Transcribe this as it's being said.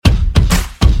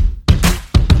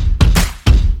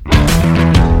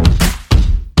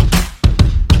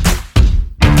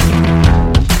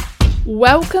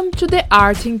Welcome to the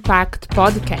Art Impact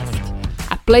podcast,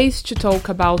 a place to talk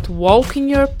about walking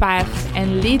your path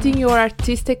and leading your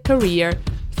artistic career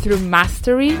through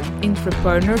mastery,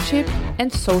 entrepreneurship,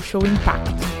 and social impact.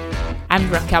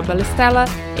 I'm Raquel Balestella,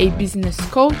 a business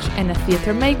coach and a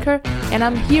theatre maker, and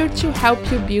I'm here to help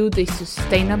you build a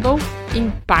sustainable,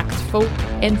 impactful,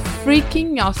 and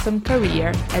freaking awesome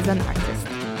career as an artist.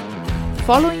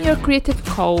 Following your creative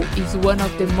call is one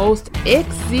of the most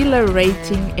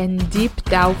exhilarating and deep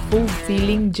down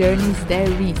fulfilling journeys there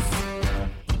is.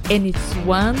 And it's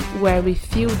one where we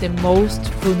feel the most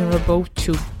vulnerable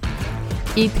too.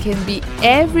 It can be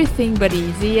everything but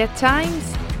easy at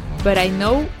times, but I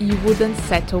know you wouldn't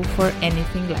settle for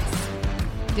anything less.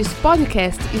 This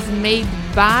podcast is made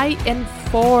by and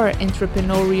for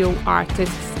entrepreneurial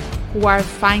artists who are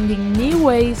finding new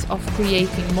ways of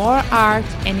creating more art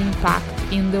and impact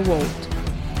in the world.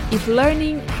 If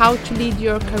learning how to lead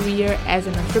your career as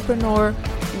an entrepreneur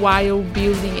while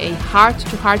building a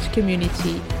heart-to-heart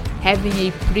community, having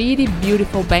a pretty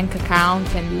beautiful bank account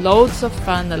and loads of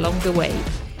fun along the way,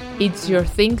 it's your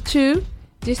thing too,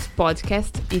 this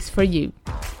podcast is for you.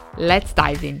 Let's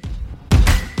dive in.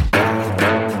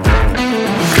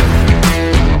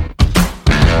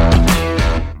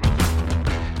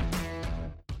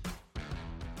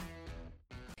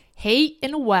 Hey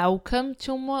and welcome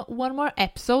to one more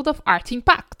episode of Art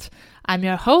Impact. I'm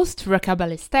your host, Raquel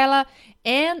Balestella,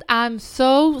 and I'm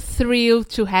so thrilled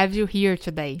to have you here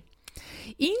today.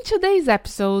 In today's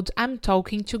episode, I'm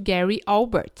talking to Gary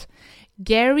Albert.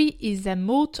 Gary is a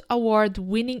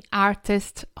multi-award-winning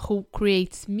artist who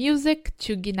creates music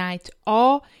to ignite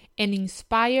awe and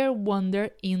inspire wonder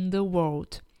in the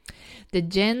world. The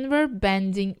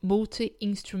genre-bending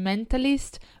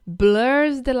multi-instrumentalist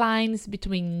blurs the lines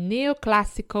between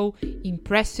neoclassical,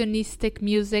 impressionistic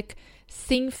music,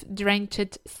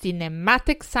 synth-drenched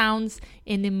cinematic sounds,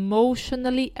 and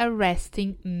emotionally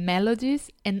arresting melodies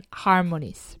and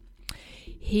harmonies.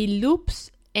 He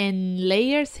loops and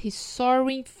layers his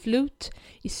soaring flute,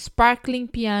 sparkling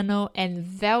piano, and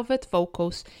velvet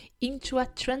vocals into a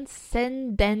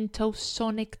transcendental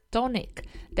sonic tonic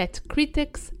that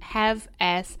critics have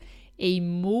as a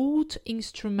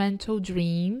multi-instrumental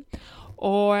dream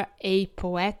or a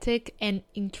poetic and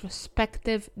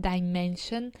introspective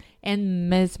dimension and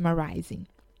mesmerizing.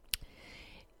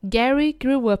 Gary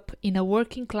grew up in a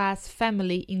working-class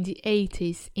family in the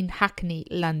 80s in Hackney,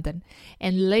 London,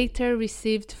 and later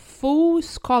received full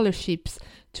scholarships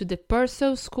to the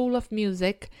Purcell School of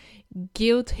Music,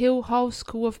 Guildhall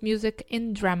School of Music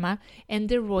and Drama, and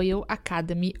the Royal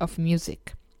Academy of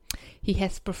Music. He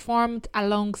has performed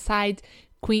alongside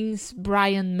Queen's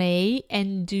Brian May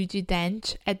and Judi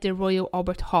Dench at the Royal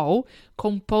Albert Hall,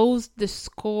 composed the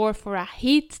score for a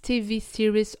hit TV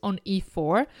series on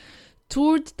E4,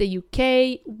 toured the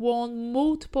UK, won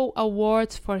multiple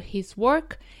awards for his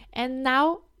work, and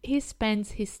now he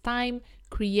spends his time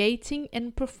creating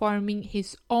and performing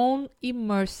his own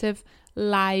immersive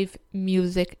live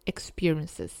music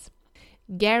experiences.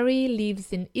 Gary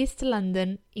lives in East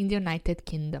London in the United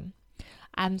Kingdom.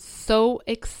 I'm so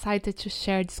excited to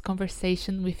share this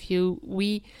conversation with you.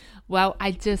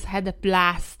 I just had a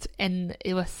blast and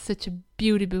it was such a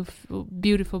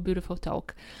beautiful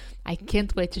talk. I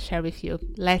can't wait to share with you.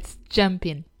 Let's jump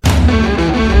in.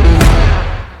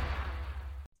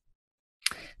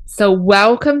 So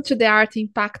welcome to the Art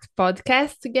Impact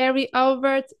podcast, Gary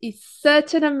Albert. It's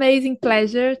such an amazing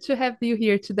pleasure to have you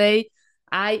here today.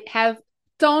 I have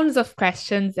tons of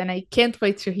questions and I can't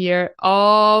wait to hear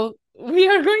all we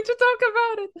are going to talk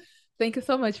about it. Thank you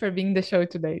so much for being on the show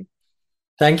today.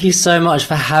 Thank you so much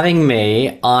for having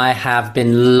me. I have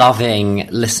been loving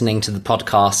listening to the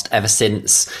podcast ever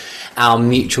since our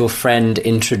mutual friend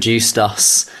introduced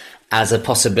us as a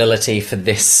possibility for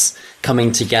this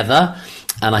coming together.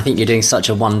 And I think you're doing such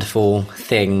a wonderful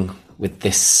thing with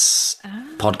this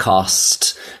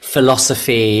podcast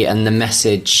philosophy and the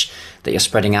message that you're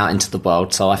spreading out into the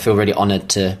world. So I feel really honored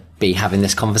to be having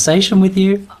this conversation with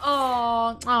you.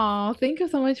 Oh, thank you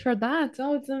so much for that.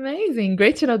 Oh, it's amazing.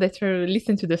 Great to know that you're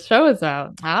listening to the show as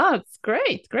well. It's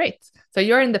great. So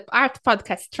you're in the art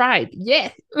podcast tribe.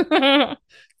 Yeah.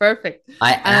 Perfect.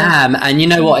 I am. And you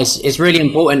know what? It's really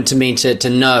important to me to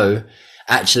know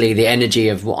actually the energy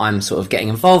of what I'm sort of getting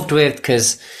involved with,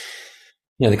 because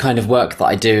you know the kind of work that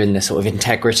I do and the sort of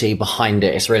integrity behind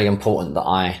it, it's really important that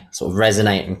I sort of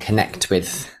resonate and connect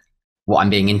with what I'm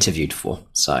being interviewed for.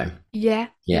 So yeah.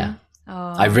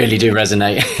 I really do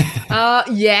resonate.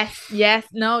 Yes.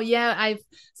 No, yeah.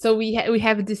 So we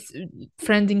have this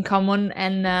friend in common,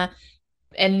 and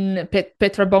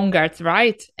Petra Bongard,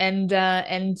 right? And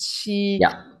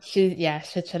Yeah, she's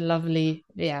just a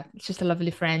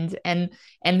lovely friend, and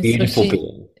so beautiful she,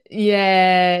 being.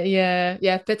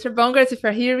 yeah, Petra Bongard, if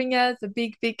you're hearing us, a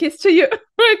big kiss to you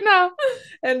right now.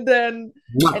 And then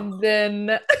Mwah.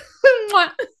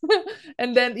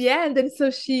 and then and then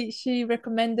so she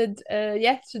recommended,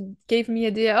 she gave me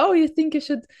idea, oh, you think you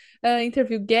should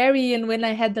interview Gary? And when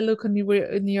I had a look on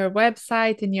your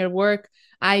website and your work,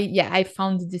 I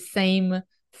found the same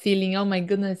feeling. Oh my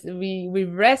goodness, we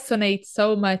resonate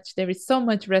so much. There is so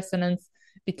much resonance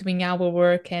between our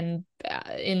work and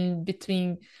in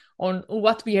between on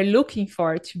what we are looking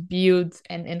for to build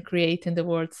and create in the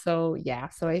world. So yeah,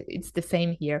 it's the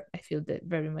same here. I feel that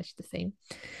very much the same.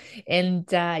 And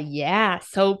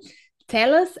so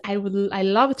tell us. I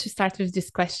love to start with this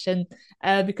question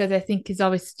because I think it's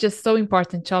always just so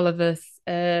important to all of us.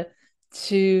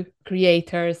 To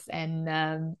creators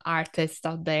and artists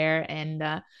out there, and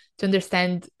to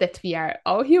understand that we are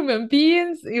all human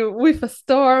beings with a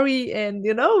story, and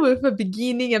with a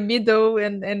beginning, a middle,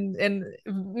 and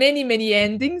many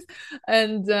endings.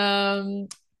 And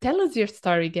tell us your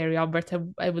story, Gary Albert.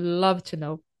 I would love to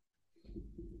know.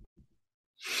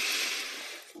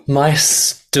 My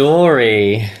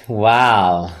story.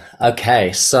 Wow.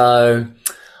 Okay, so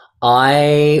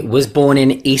I was born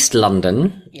in East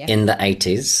London in the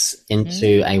 80s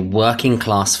into a working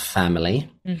class family.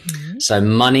 Mm-hmm. So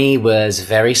money was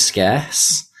very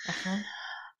scarce.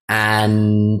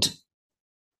 And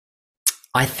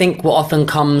I think what often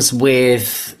comes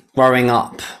with growing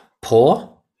up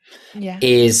poor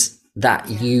is that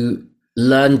you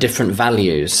learn different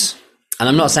values. And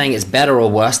I'm not saying it's better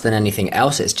or worse than anything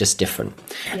else, it's just different.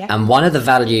 And one of the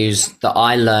values that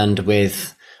I learned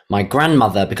with my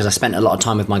grandmother, because I spent a lot of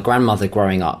time with my grandmother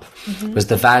growing up, was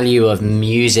the value of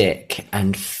music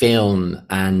and film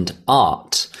and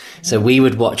art. So we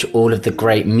would watch all of the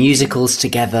great musicals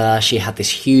together. She had this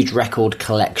huge record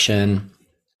collection.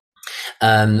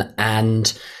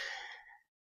 And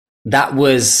that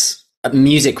was,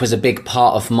 music was a big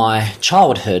part of my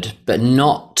childhood, but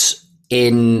not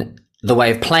in the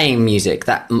way of playing music.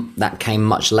 That came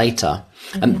much later.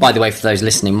 And by the way, for those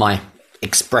listening, my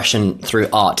expression through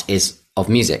art is of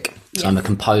music. So I'm a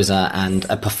composer and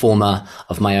a performer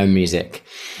of my own music.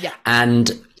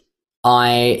 And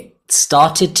I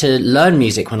started to learn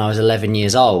music when I was 11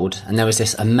 years old. And there was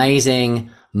this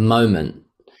amazing moment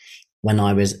when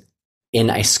I was in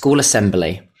a school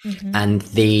assembly and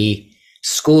the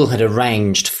school had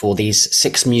arranged for these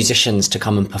 6 musicians to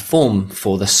come and perform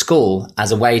for the school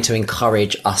as a way to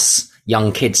encourage us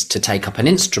young kids to take up an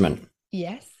instrument.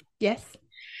 Yes.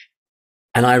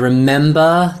 And I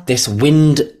remember this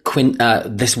wind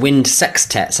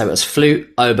sextet. So it was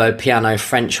flute, oboe, piano,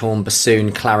 French horn,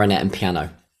 bassoon, clarinet, and piano.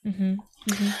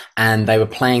 And they were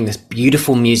playing this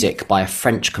beautiful music by a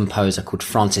French composer called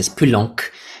Francis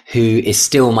Poulenc, who is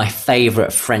still my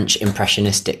favorite French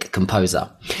impressionistic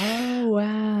composer. Oh,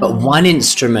 wow. But one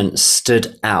instrument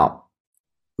stood out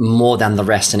more than the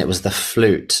rest, and it was the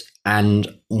flute. And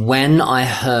when I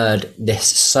heard this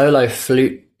solo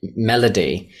flute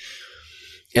melody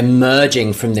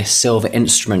emerging from this silver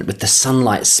instrument with the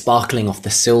sunlight sparkling off the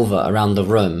silver around the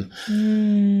room,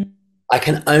 I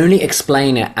can only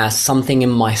explain it as something in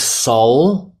my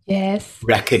soul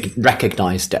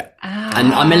recognized it.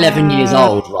 And I'm 11 years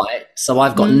old, right? So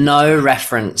I've got no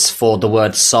reference for the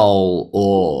word soul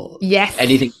or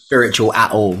anything spiritual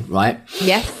at all, right?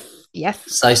 Yes.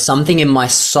 So something in my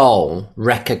soul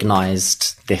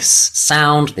recognized this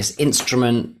sound, this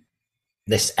instrument,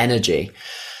 this energy.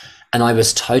 And I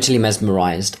was totally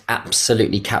mesmerized,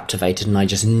 absolutely captivated. And I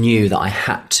just knew that I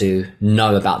had to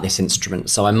know about this instrument.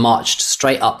 So I marched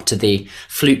straight up to the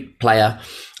flute player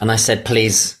and I said,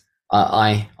 please,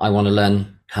 I want to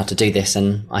learn how to do this.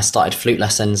 And I started flute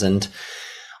lessons and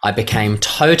I became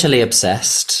totally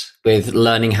obsessed with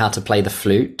learning how to play the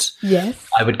flute. Yes.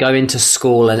 I would go into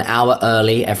school an hour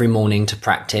early every morning to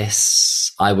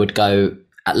practice. I would go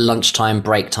at lunchtime,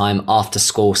 break time, after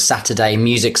school, Saturday,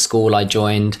 music school I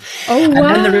joined. Oh, and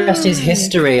wow. then the rest is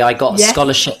history. I got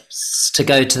scholarships to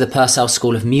go to the Purcell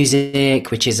School of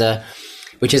Music, which is a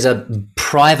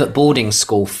private boarding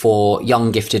school for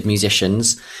young gifted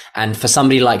musicians. And for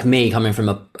somebody like me coming from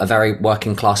a very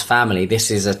working class family, this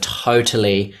is a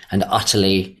totally and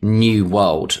utterly new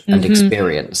world and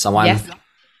experience. So I'm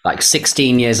like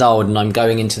 16 years old and I'm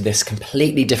going into this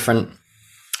completely different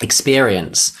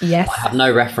experience I have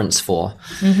no reference for.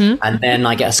 And then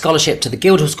I get a scholarship to the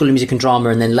Guildhall School of Music and Drama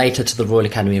and then later to the Royal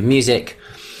Academy of Music.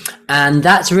 And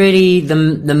that's really the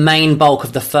main bulk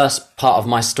of the first part of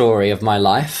my story of my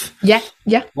life. Yeah.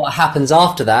 What happens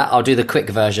after that, I'll do the quick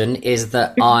version, is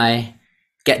that I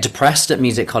get depressed at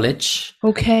music college.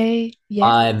 Okay. Yeah.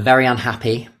 I'm very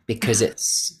unhappy because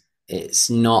it's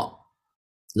not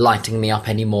lighting me up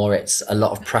anymore. It's a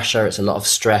lot of pressure. It's a lot of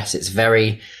stress. It's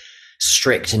very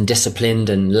strict and disciplined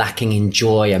and lacking in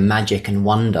joy and magic and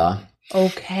wonder.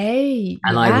 Okay.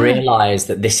 And I realize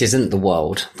that this isn't the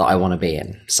world that I want to be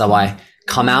in. So I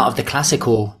come out of the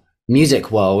classical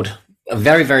music world, a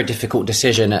very, very difficult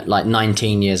decision at like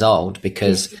 19 years old,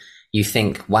 because you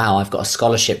think, wow, I've got a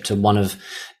scholarship to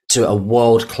a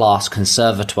world-class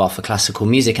conservatoire for classical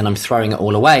music and I'm throwing it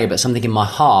all away. But something in my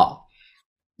heart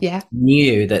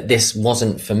knew that this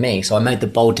wasn't for me. So I made the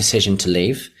bold decision to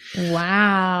leave.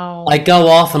 Wow. I go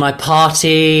off and I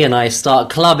party and I start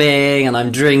clubbing and I'm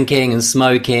drinking and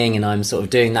smoking and I'm sort of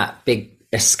doing that big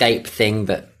escape thing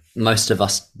that most of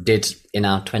us did in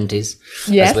our 20s.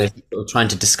 Yes. As we're sort of trying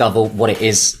to discover what it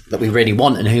is that we really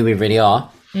want and who we really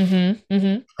are. I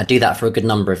do that for a good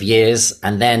number of years,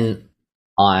 and then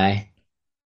I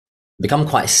become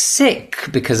quite sick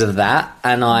because of that,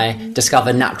 and I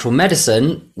discover natural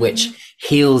medicine, which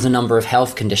heals a number of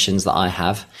health conditions that I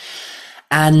have.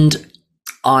 And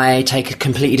I take a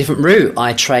completely different route.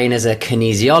 I train as a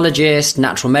kinesiologist,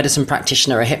 natural medicine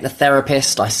practitioner, a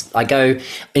hypnotherapist. I go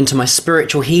into my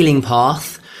spiritual healing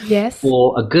path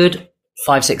for a good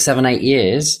 5, 6, 7, 8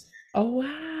 years. Oh,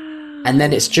 wow. And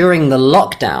then it's during the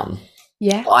lockdown.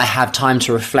 Yeah. I have time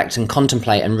to reflect and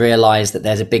contemplate and realize that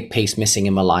there's a big piece missing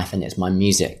in my life, and it's my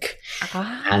music.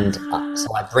 And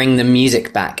so I bring the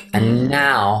music back, and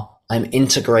now I'm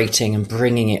integrating and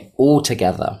bringing it all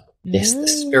together. The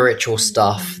spiritual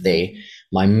stuff,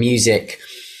 my music.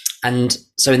 And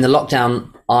so in the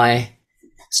lockdown, I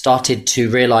started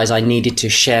to realize I needed to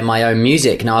share my own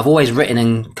music. Now, I've always written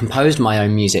and composed my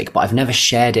own music, but I've never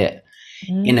shared it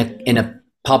in a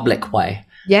public way.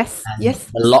 Yes.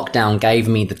 The lockdown gave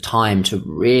me the time to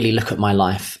really look at my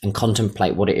life and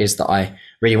contemplate what it is that I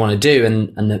really want to do.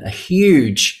 And the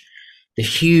huge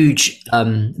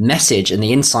message and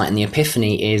the insight and the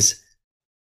epiphany is,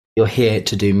 you're here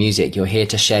to do music. You're here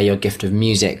to share your gift of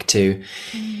music, to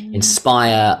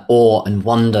inspire awe and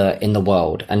wonder in the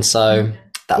world. And so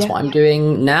that's what I'm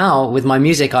doing now with my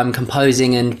music. I'm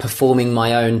composing and performing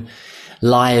my own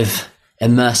live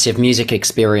immersive music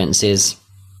experiences.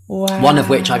 Wow. One of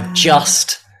which I've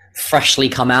just freshly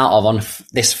come out of on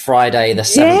this Friday, the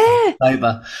 7th of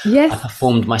October. I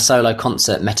performed my solo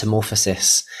concert,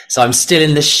 Metamorphosis. So I'm still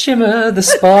in the shimmer, the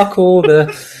sparkle,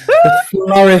 the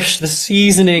flourish, the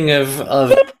seasoning of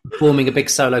performing a big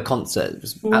solo concert. It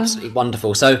was absolutely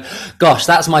wonderful. So, gosh,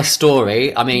 that's my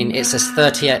story. I mean, it's a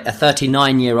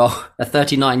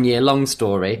 39-year long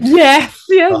story. Yes.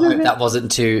 I hope that wasn't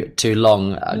too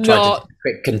long. I tried to do a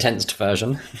quick condensed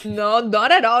version. No,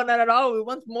 not at all. We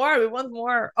want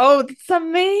more. Oh, it's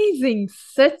amazing.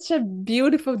 Such a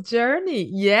beautiful journey.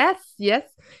 Yes.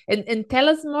 And tell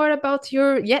us more about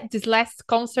your this last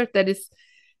concert that is,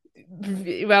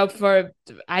 well, for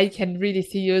I can really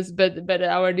see you, but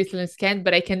our listeners can't,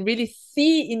 but I can really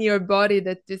see in your body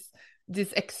that this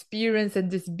experience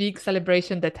and this big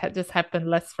celebration that just happened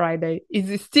last Friday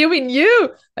is still in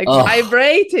you, like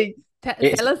vibrating.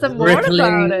 Tell us more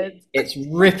about it. It's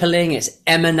rippling, it's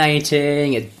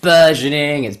emanating, it's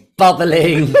burgeoning, it's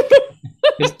bubbling.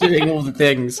 It's doing all the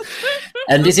things.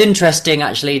 And it's interesting,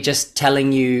 actually, just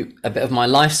telling you a bit of my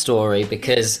life story,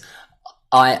 because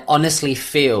I honestly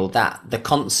feel that the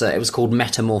concert, it was called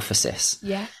Metamorphosis.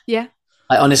 Yeah.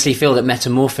 I honestly feel that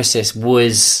Metamorphosis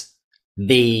was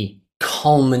the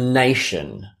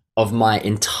culmination of my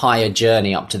entire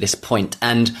journey up to this point.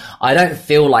 And I don't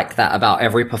feel like that about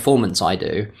every performance I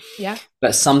do. Yeah.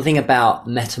 But something about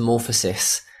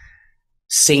Metamorphosis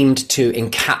seemed to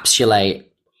encapsulate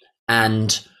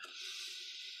and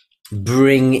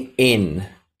bring in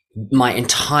my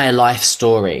entire life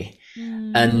story.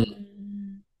 And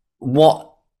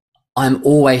what I'm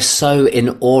always so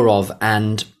in awe of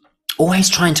and always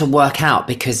trying to work out,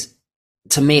 because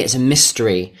to me it's a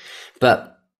mystery,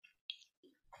 but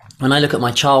when I look at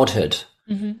my childhood,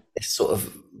 this sort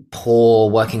of poor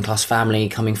working class family,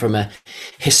 coming from a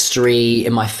history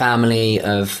in my family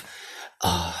of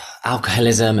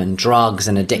alcoholism and drugs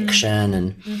and addiction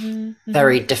and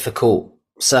very difficult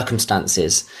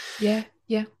circumstances. Yeah.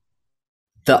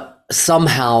 That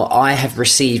somehow I have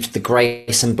received the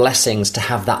grace and blessings to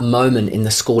have that moment in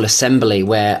the school assembly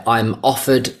where I'm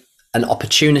offered an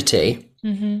opportunity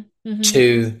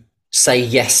to say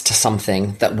yes to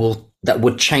something that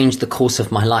would change the course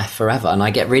of my life forever. And I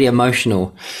get really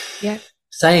emotional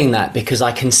saying that because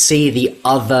I can see the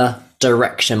other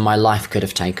direction my life could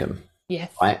have taken.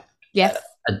 Yes. Right? Yes.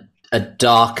 A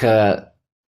darker,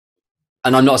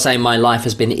 and I'm not saying my life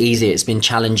has been easy. It's been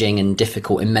challenging and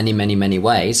difficult in many, many, many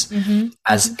ways,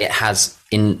 as it has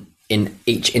in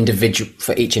each individual,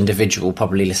 for each individual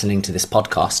probably listening to this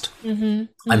podcast.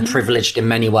 I'm privileged in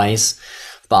many ways,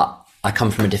 but I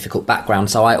come from a difficult background.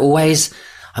 So I'm always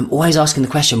asking the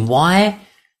question, why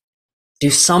do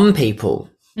some people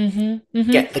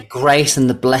get the grace and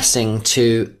the blessing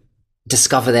to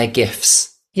discover their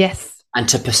gifts? Yes. And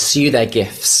to pursue their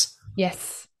gifts?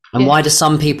 Yes. And why do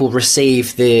some people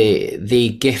receive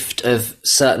the gift of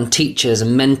certain teachers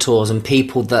and mentors and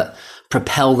people that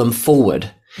propel them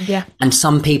forward? Yeah. And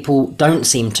some people don't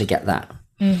seem to get that.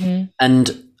 And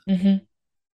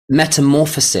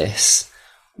Metamorphosis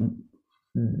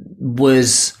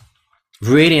was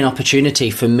really an opportunity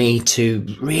for me to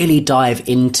really dive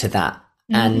into that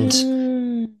and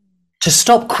to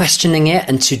stop questioning it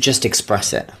and to just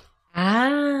express it.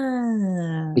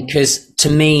 Because to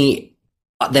me,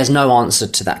 there's no answer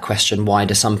to that question. Why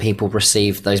do some people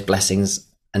receive those blessings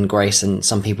and grace and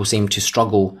some people seem to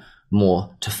struggle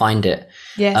more to find it?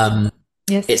 Yes.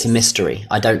 Yes. It's a mystery.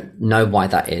 I don't know why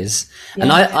that is. Yeah.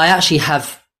 And I actually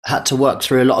have had to work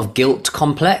through a lot of guilt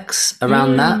complex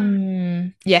around that.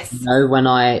 Yes. You know,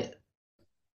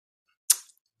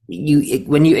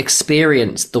 when you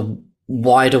experience the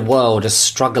wider world as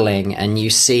struggling and you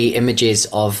see images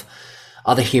of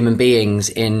other human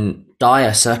beings in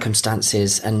dire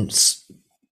circumstances and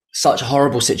such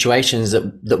horrible situations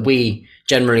that we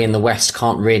generally in the West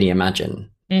can't really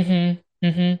imagine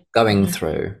going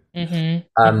through.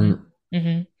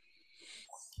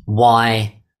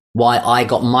 Why I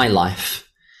got my life,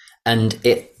 and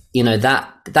it, you know,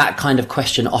 that kind of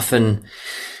question often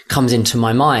comes into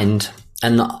my mind,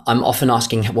 and I'm often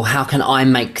asking, well, how can I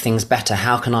make things better?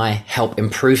 How can I help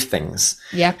improve things?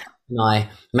 Yeah. Can I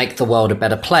make the world a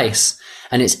better place?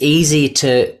 And it's easy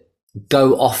to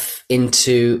go off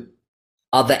into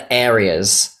other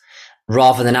areas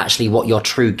rather than actually what your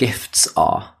true gifts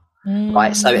are,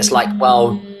 right? So it's like,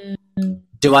 well,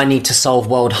 do I need to solve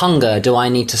world hunger? Do I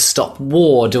need to stop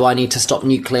war? Do I need to stop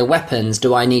nuclear weapons?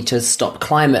 Do I need to stop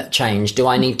climate change? Do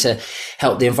I need to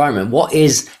help the environment?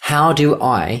 How do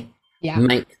I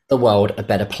make the world a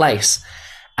better place?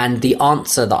 And the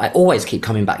answer that I always keep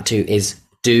coming back to is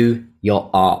do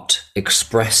your art,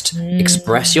 express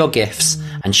your gifts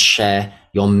and share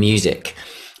your music,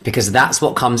 because that's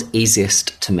what comes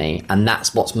easiest to me. And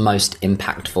that's what's most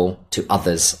impactful to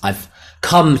others. I've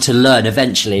come to learn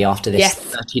eventually after this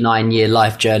 39-year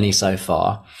life journey so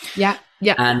far. Yeah.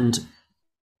 Yeah. And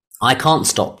I can't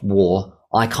stop war.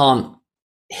 I can't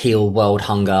heal world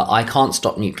hunger. I can't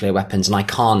stop nuclear weapons, and I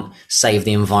can't save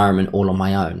the environment all on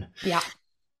my own. Yeah.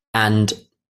 And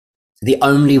the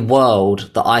only world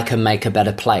that I can make a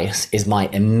better place is my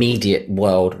immediate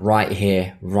world right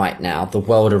here, right now, the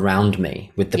world around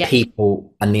me with the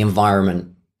people and the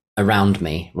environment around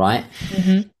me, right?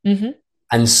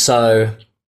 And so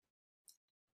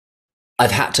I've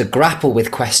had to grapple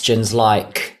with questions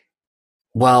like,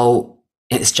 well,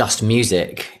 it's just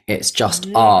music. It's just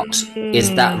art.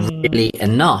 Is that really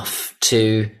enough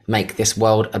to make this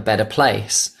world a better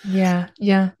place? Yeah.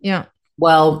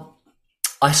 Well,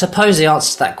 I suppose the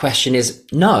answer to that question is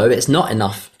no, it's not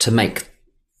enough to make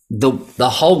the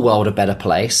whole world a better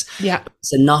place. Yeah.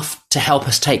 It's enough to help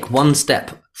us take one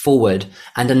step forward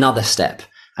and another step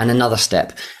and another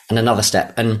step and another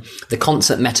step. And the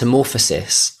concert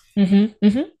Metamorphosis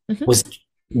was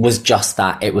just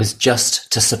that. It was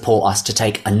just to support us to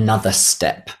take another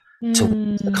step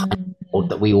towards the kind of world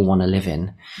that we all want to live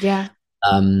in. Yeah.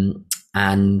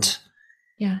 And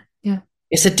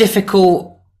it's a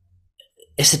difficult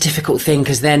thing,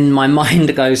 because then my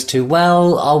mind goes to,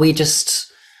 well, are we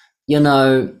just, you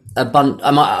know,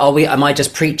 am I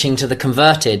just preaching to the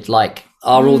converted? Like,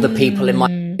 are all the people in my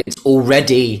it's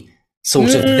already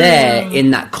sort of there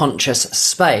in that conscious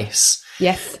space?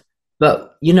 Yes.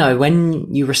 But, you know,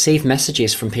 when you receive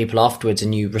messages from people afterwards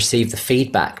and you receive the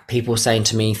feedback, people saying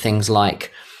to me things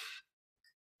like,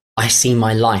 I see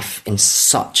my life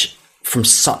from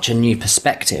such a new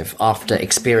perspective after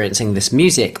experiencing this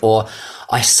music. Or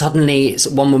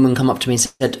one woman come up to me and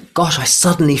said, gosh, I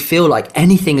suddenly feel like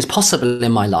anything is possible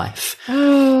in my life.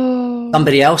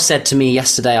 Somebody else said to me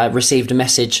yesterday, I received a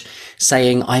message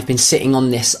saying, I've been sitting on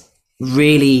this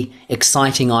really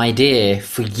exciting idea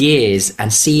for years,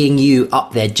 and seeing you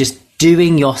up there just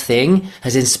doing your thing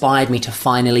has inspired me to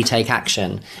finally take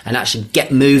action and actually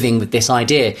get moving with this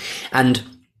idea. And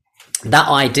that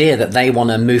idea that they want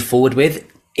to move forward with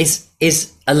is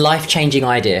a life-changing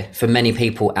idea for many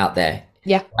people out there.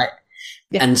 Yeah. Right?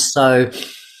 Yeah. And so,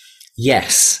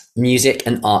 yes, music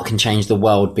and art can change the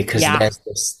world because Yeah. there's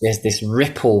this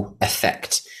ripple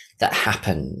effect that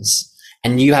happens.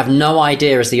 And you have no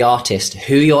idea as the artist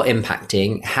who you're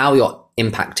impacting, how you're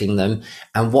impacting them,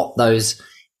 and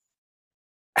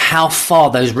how far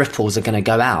those ripples are going to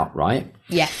go out, right?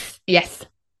 Yes. Yes.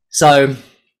 So,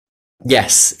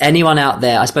 yes, anyone out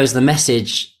there, I suppose the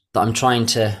message that I'm trying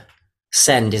to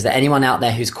send is that anyone out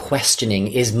there who's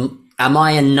questioning am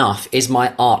I enough? Is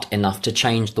my art enough to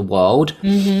change the world?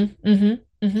 Mm-hmm.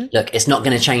 Mm-hmm. Mm-hmm. Look, it's not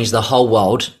going to change the whole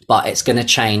world, but it's going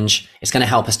to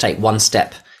help us take one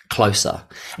step closer.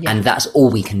 Yeah. And that's all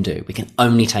we can do. We can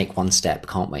only take one step,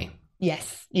 can't we?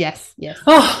 Yes. Yes. Yes.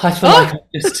 Oh, I feel like I'm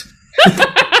just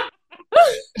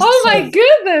Oh my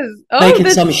goodness! making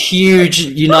some huge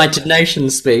United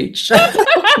Nations speech.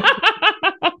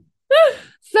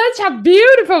 Such a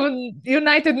beautiful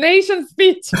United Nations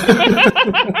speech.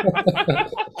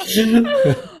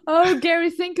 Oh,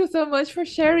 Gary, thank you so much for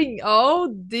sharing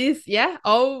all this. Yeah,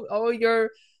 all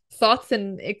your thoughts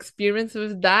and experience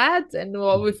with that, and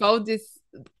with all these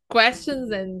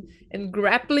questions and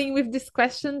grappling with these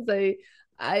questions.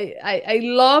 I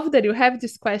love that you have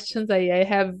these questions. I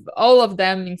have all of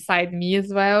them inside me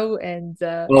as well. And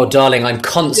Oh, darling, I'm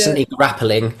constantly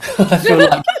grappling.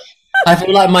 I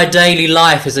feel like my daily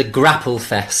life is a grapple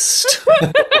fest.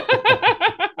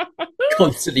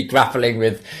 Constantly grappling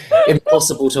with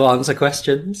impossible to answer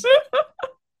questions.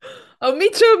 Oh,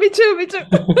 me too, me too, me too.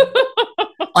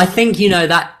 I think,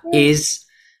 that is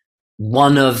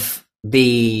one of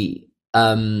the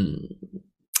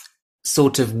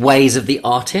sort of ways of the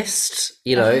artist,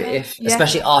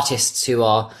 especially artists who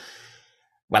are,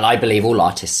 well, I believe all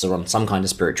artists are on some kind of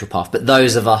spiritual path, but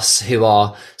those of us who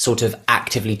are sort of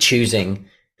actively choosing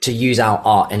to use our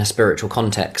art in a spiritual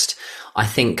context, I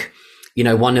think,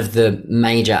 one of the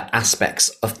major aspects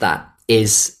of that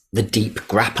is the deep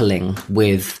grappling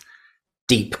with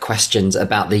deep questions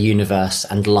about the universe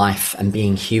and life and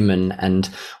being human and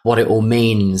what it all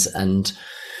means and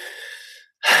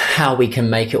how we can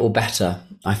make it all better.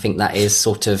 I think that is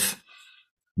sort of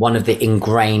one of the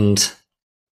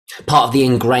part of the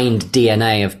ingrained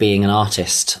DNA of being an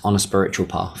artist on a spiritual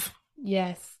path.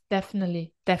 Yes,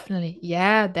 definitely.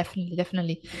 Yeah,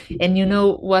 definitely. And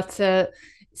what,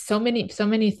 so many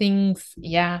things.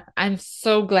 Yeah, I'm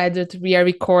so glad that we are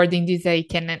recording this. I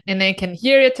can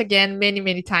hear it again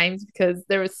many times because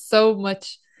there is so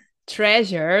much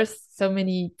treasures, so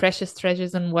many precious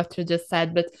treasures on what you just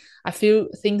said. But a few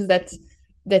things that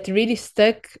really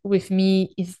stuck with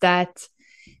me is that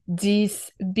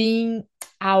this being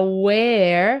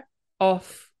aware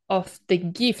of the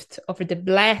gift, of the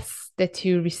bless that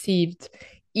you received,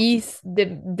 is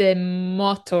the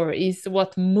motor, is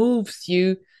what moves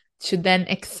you to then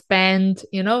expand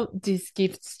these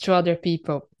gifts to other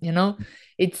people. I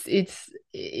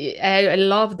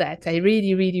love that. I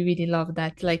really love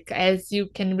that. Like, as you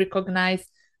can recognize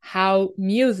how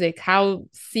music, how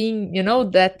seeing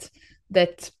that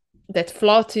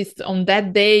flautist on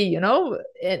that day,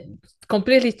 it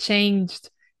completely changed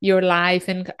your life,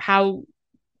 and how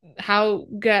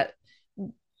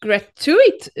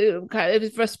gratuity,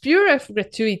 it was pure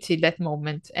gratuity, that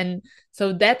moment. And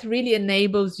so that really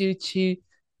enables you to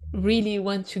really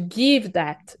want to give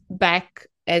that back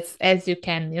as you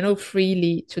can,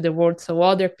 freely to the world, so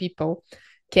other people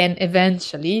can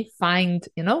eventually find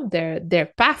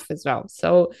their path as well.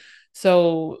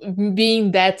 So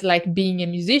being that, like being a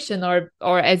musician,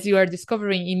 or as you are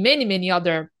discovering in many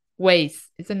other ways,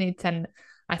 isn't it? And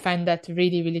I find that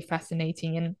really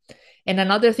fascinating. And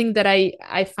another thing that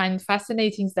I find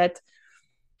fascinating is that,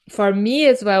 for me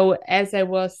as well, as I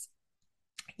was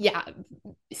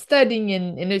studying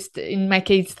in my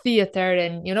case theater,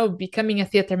 and becoming a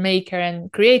theater maker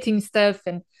and creating stuff,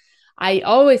 and I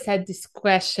always had this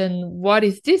question: what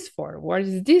is this for? What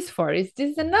is this for? Is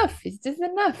this enough? Is this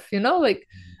enough?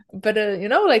 But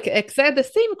like exact the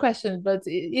same question, but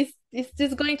is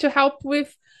this going to help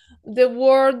with the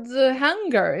world's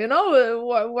hunger?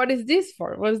 What is this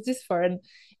for? What is this for?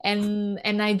 And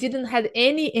I didn't have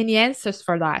any answers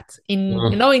for that in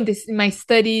my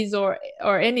studies or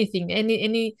anything.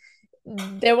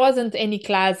 There wasn't any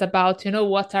class about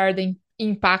what are the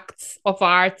impacts of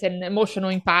art, and emotional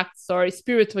impacts or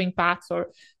spiritual impacts or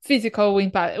physical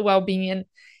impact, well-being.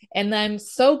 And I'm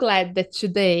so glad that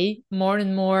today, more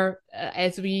and more,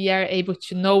 as we are able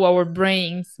to know our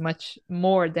brains much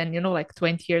more than like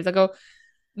 20 years ago,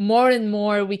 more and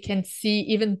more we can see,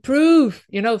 even prove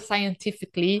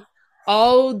scientifically,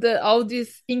 all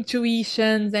these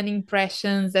intuitions and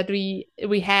impressions that we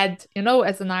had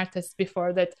as an artist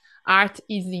before, that art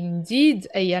is indeed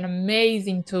an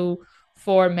amazing tool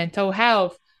for mental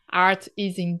health. Art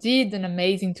is indeed an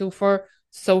amazing tool for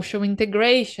social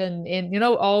integration and,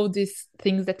 all these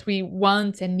things that we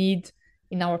want and need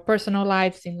in our personal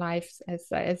lives, in lives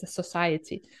as a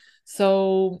society.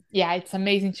 So yeah, it's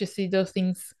amazing to see those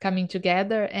things coming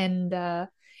together, and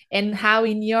how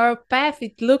in your path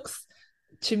it looks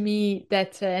to me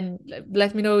that, and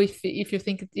let me know if you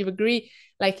think you agree,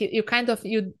 like you kind of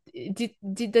you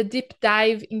did a deep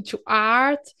dive into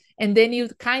art, and then you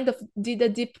kind of did a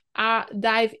deep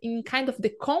dive in kind of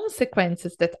the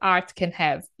consequences that art can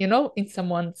have, in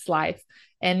someone's life,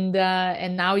 and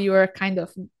now you are kind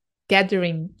of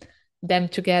gathering them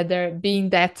together, being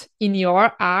that in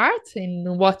your art,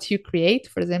 in what you create,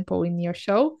 for example, in your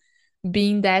show,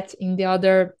 being that in the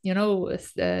other,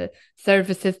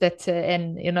 services that,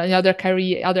 and the other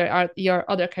career, other art, your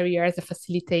other career as a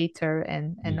facilitator,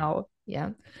 and all. Yeah.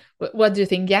 What do you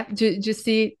think? Yeah. Do you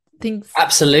see things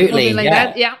Absolutely. moving like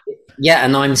that? Yeah. Yeah.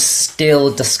 And I'm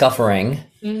still discovering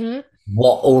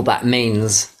what all that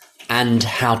means and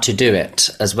how to do it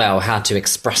as well, how to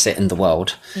express it in the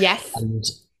world. Yes. And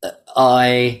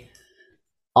I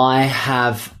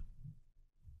have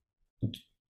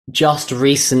just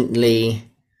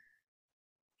recently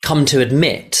come to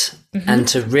admit and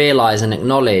to realize and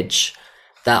acknowledge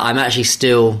that I'm actually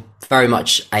still very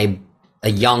much a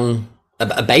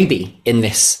baby in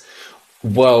this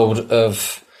world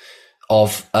of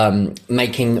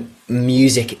making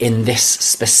music in this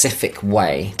specific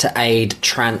way to aid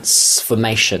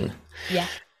transformation. Yeah.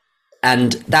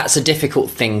 And that's a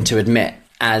difficult thing to admit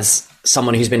as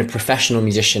someone who's been a professional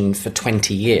musician for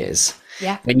 20 years.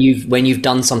 Yeah. When you've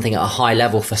done something at a high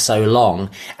level for so long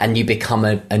and you become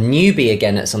a newbie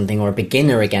again at something, or a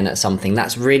beginner again at something,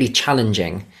 that's really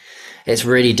challenging. It's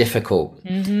really difficult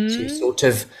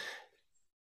to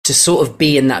sort of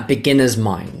be in that beginner's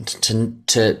mind,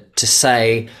 to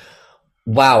say,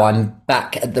 wow, I'm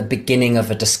back at the beginning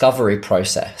of a discovery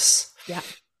process. Yeah.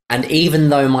 And even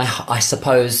though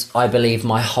I believe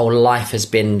my whole life has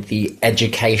been the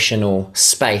educational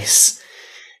space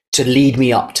to lead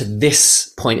me up to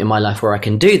this point in my life where I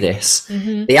can do this,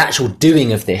 the actual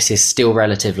doing of this is still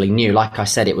relatively new. Like I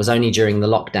said, it was only during the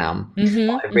lockdown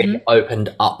I really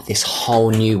opened up this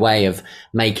whole new way of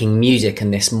making music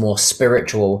and this more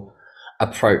spiritual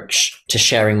approach to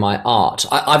sharing my art.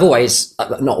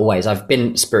 I've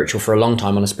been spiritual for a long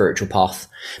time, on a spiritual path,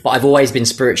 but I've always been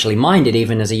spiritually minded,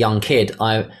 even as a young kid.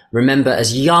 I remember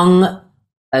as young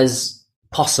as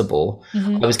possible,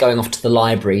 I was going off to the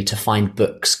library to find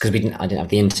books, because I didn't have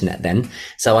the internet then.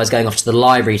 So I was going off to the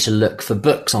library to look for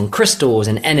books on crystals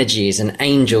and energies and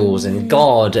angels and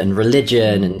God and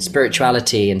religion and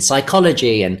spirituality and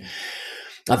psychology. And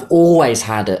I've always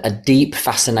had a deep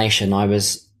fascination. I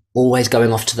was always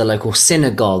going off to the local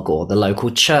synagogue or the local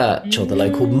church or the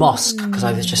local mosque, because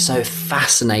I was just so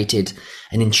fascinated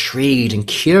and intrigued and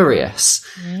curious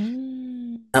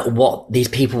at what these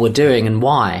people were doing and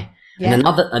why. Yeah. And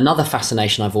another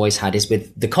fascination I've always had is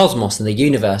with the cosmos and the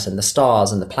universe and the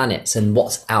stars and the planets and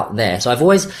what's out there. So I've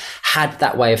always had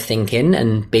that way of thinking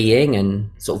and being and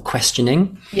sort of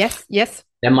questioning. Yes, yes.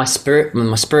 Then my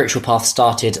spiritual path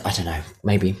started, I don't know,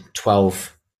 maybe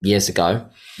 12 years ago.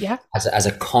 Yeah. As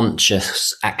a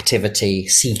conscious activity,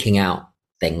 seeking out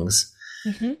things.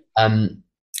 And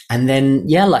then,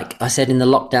 yeah, like I said, in the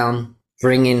lockdown,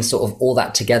 bringing sort of all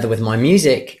that together with my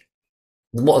music.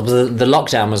 What the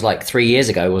lockdown was like 3 years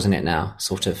ago, wasn't it? Now,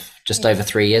 sort of just over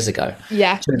 3 years ago.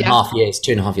 Yeah.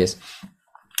 2.5 years.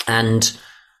 And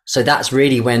so that's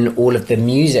really when all of the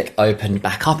music opened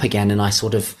back up again, and I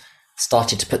sort of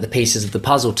started to put the pieces of the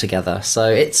puzzle together. So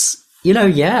it's,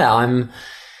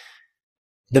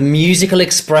 the musical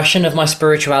expression of my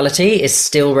spirituality is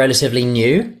still relatively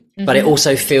new, but it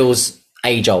also feels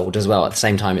age old as well at the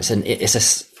same time. It's a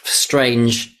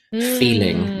strange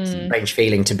feeling. It's a strange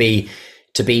feeling to be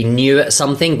new at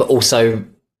something, but also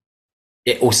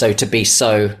to be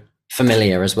so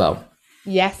familiar as well.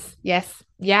 Yes. Yeah.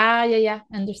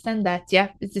 Understand that. Yeah.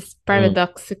 It's this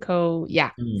paradoxical,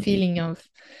 feeling of,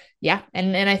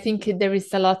 And I think there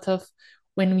is a lot of,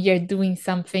 when we are doing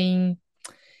something,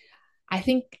 I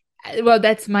think, well,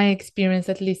 that's my experience,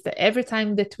 at least, that every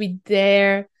time that we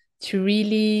dare to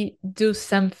really do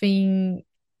something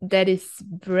that is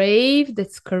brave,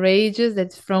 that's courageous,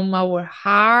 that's from our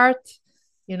heart,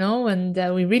 and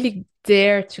we really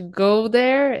dare to go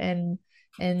there and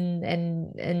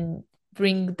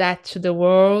bring that to the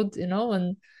world,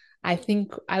 and I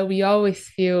think we always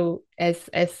feel as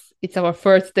it's our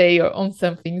first day or on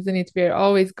something, isn't it? We're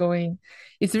always going.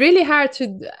 It's really hard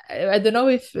to. I don't know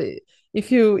if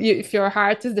if your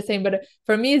heart is the same. But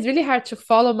for me, it's really hard to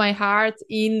follow my heart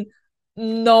in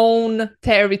known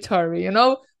territory.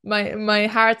 My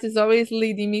heart is always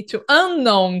leading me to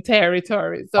unknown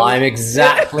territory. So I'm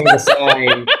exactly the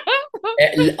same.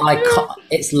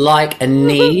 It's like a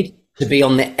need to be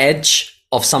on the edge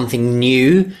of something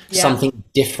new, something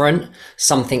different,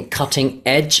 something cutting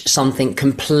edge, something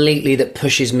completely that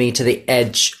pushes me to the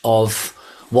edge of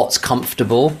what's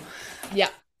comfortable. Yeah.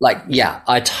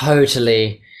 I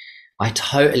totally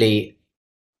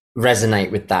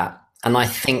resonate with that. And I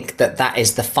think that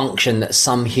is the function that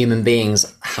some human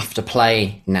beings have to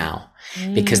play now,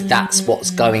 because that's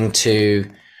what's going to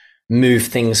move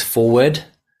things forward.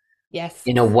 Yes.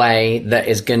 In a way that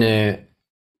is going to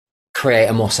create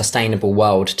a more sustainable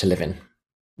world to live in.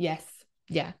 Yes.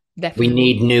 Yeah, definitely. We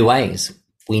need new ways.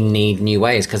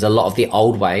 Because a lot of the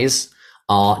old ways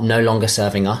are no longer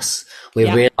serving us.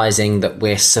 We're realizing that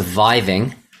we're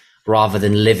surviving rather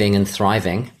than living and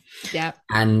thriving. Yeah.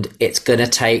 And it's going to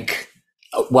take,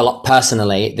 well,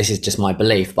 personally, this is just my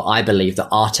belief, but I believe that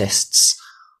artists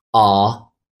are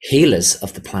healers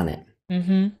of the planet.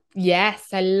 Mm-hmm. Yes,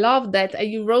 I love that.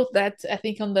 You wrote that, I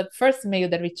think, on the first mail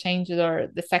that we changed, or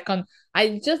the second.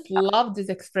 I just love this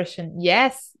expression.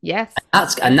 Yes.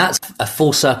 That's a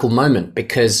full circle moment,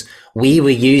 because we were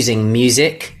using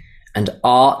music and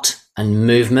art and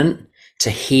movement to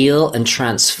heal and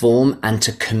transform and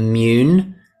to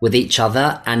commune with each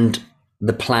other and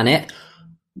the planet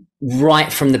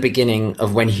right from the beginning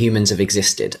of when humans have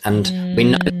existed. And we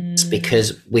know this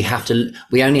because we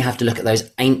only have to look at those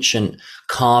ancient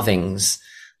carvings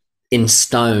in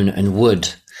stone and wood.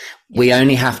 We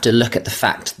only have to look at the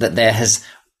fact that there has,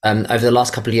 over the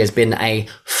last couple of years, been a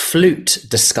flute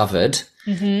discovered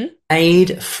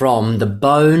made from the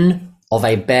bone of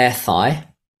a bear thigh.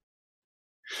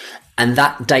 And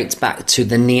that dates back to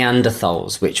the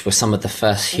Neanderthals, which were some of the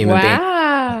first human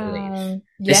beings.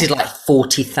 This is like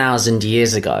 40,000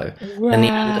 years ago. Wow. The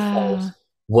Neanderthals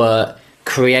were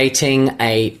creating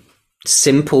a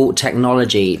simple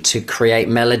technology to create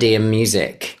melody and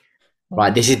music.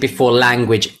 Right. This is before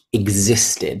language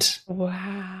existed.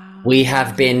 Wow. We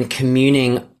have been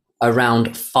communing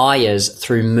around fires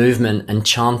through movement and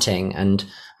chanting and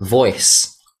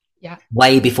voice. Yeah.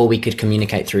 Way before we could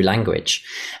communicate through language.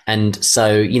 And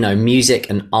so, music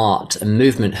and art and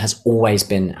movement has always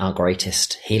been our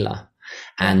greatest healer.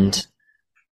 And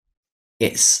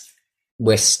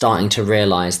we're starting to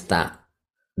realize that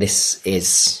this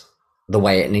is the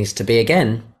way it needs to be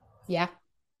again. Yeah.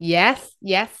 Yes.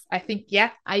 I think,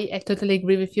 I totally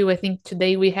agree with you. I think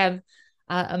today we have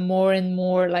a more and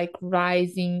more like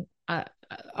rising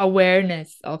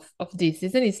awareness of this,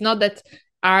 isn't it? It's not that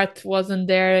art wasn't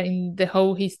there in the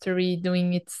whole history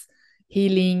doing its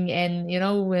healing and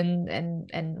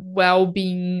and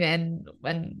well-being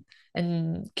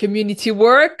and community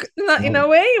work in a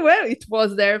way. Well, it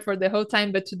was there for the whole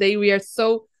time, but today we are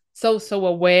so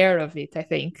aware of it, I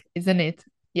think, isn't it?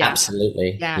 Yeah,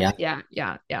 absolutely.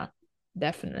 Yeah,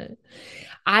 definitely.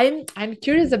 I'm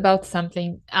curious about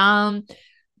something.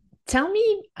 Tell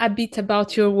me a bit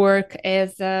about your work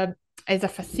as a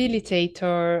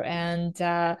facilitator. And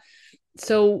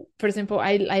so, for example,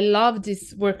 I love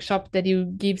this workshop that you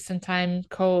give sometimes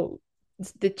called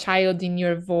The Child in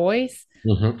Your Voice.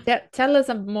 Tell us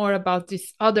more about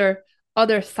this other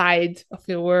side of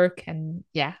your work. And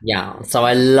so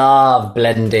I love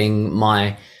blending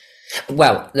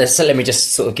let me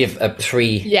just sort of give a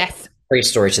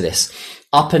pre-story to this.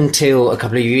 Up until a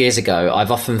couple of years ago,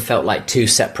 I've often felt like two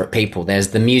separate people. There's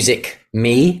the music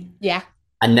me,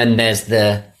 and then there's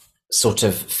the sort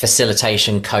of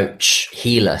facilitation coach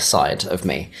healer side of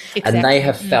me. Exactly. And they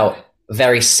have felt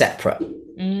very separate,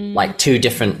 like two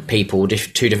different people,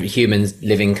 two different humans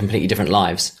living completely different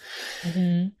lives.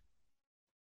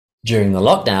 During the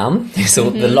lockdown, the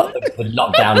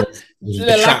lockdown is the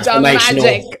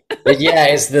transformational.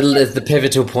 It's the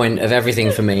pivotal point of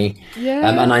everything for me.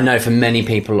 And I know for many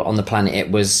people on the planet it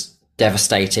was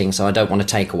devastating. So I don't want to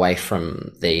take away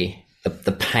from the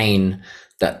pain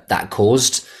that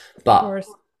caused,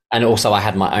 and also I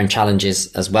had my own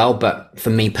challenges as well. But for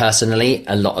me personally,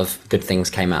 a lot of good things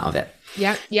came out of it.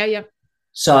 Yeah.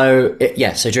 So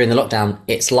during the lockdown,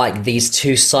 it's like these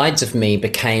two sides of me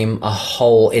became a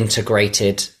whole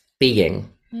integrated being.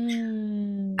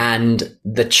 And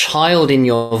The Child in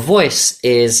Your Voice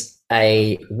is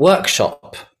a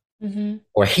workshop,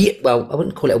 or I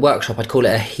wouldn't call it a workshop. I'd call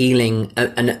it a healing,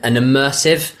 an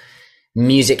immersive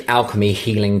music alchemy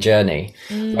healing journey,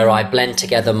 where I blend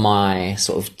together my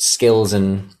sort of skills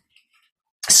and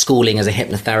schooling as a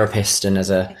hypnotherapist and as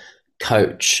a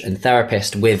coach and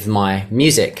therapist with my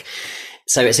music.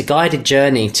 So it's a guided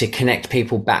journey to connect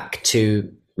people back to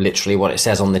literally what it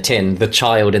says on the tin, the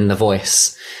child in the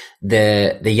voice,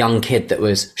 the young kid that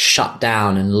was shut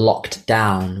down and locked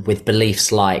down with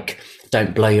beliefs like,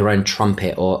 don't blow your own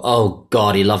trumpet, or, oh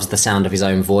God, he loves the sound of his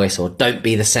own voice, or don't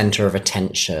be the center of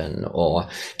attention, or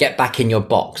get back in your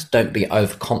box, don't be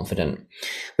overconfident.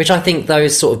 Which I think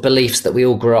those sort of beliefs that we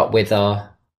all grew up with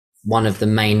are one of the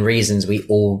main reasons we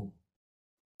all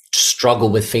struggle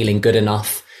with feeling good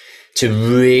enough to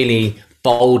really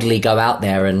boldly go out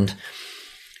there and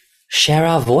share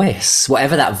our voice,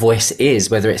 whatever that voice is,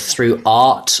 whether it's through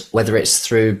art, whether it's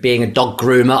through being a dog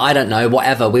groomer, I don't know,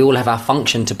 whatever. We all have our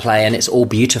function to play, and it's all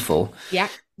beautiful. Yeah.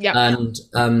 And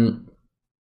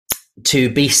to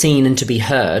be seen and to be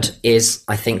heard is,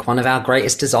 I think, one of our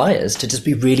greatest desires, to just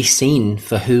be really seen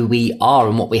for who we are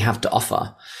and what we have to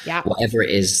offer, whatever it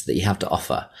is that you have to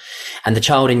offer. And the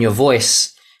child in your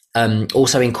voice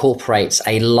also incorporates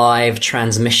a live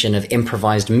transmission of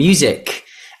improvised music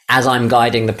as I'm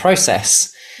guiding the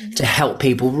process to help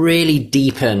people really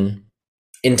deepen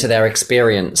into their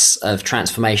experience of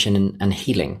transformation and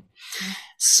healing.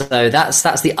 So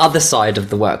that's the other side of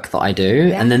the work that I do.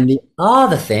 Yeah. And then the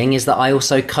other thing is that I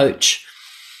also coach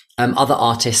other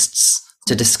artists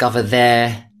to discover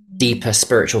their deeper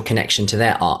spiritual connection to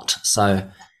their art. So,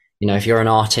 you know, if you're an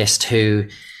artist who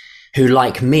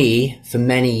like me for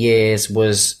many years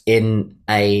was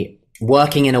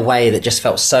working in a way that just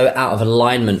felt so out of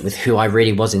alignment with who I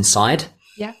really was inside.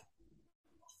 Yeah.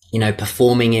 You know,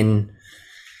 performing in,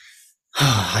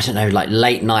 I don't know, like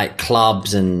late night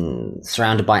clubs and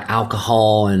surrounded by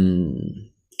alcohol and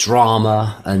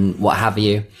drama and what have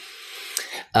you.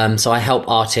 So I help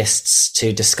artists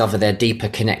to discover their deeper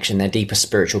connection, their deeper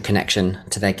spiritual connection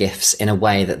to their gifts in a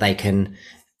way that they can,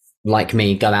 like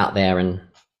me, go out there and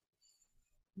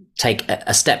take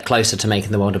a step closer to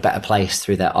making the world a better place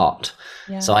through their art.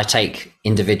 Yeah. So I take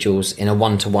individuals in a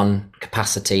one-to-one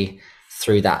capacity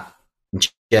through that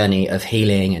journey of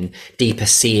healing and deeper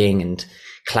seeing and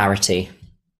clarity.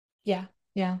 Yeah.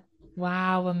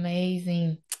 Wow,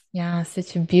 amazing. Yeah,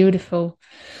 such a beautiful.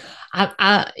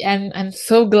 I'm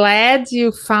so glad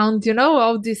you found, you know,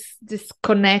 all these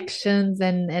connections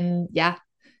and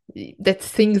that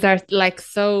things are like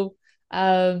so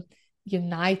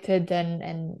united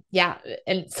and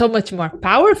so much more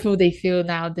powerful they feel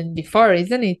now than before,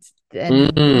 isn't it?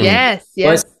 And yes.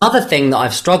 Well, another thing that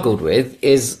I've struggled with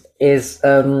is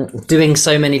doing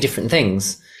so many different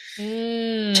things.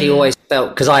 She always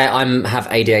felt, because I have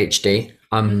ADHD.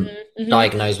 I'm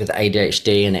diagnosed with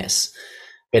ADHD, and it's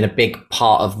been a big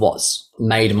part of what's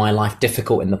made my life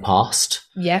difficult in the past.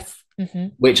 Yes.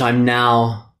 Which I'm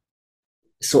now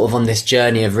sort of on this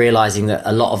journey of realizing that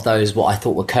a lot of those, what I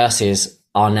thought were curses,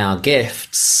 are now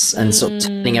gifts, and sort of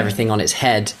turning everything on its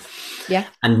head. Yeah.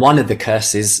 And one of the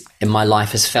curses in my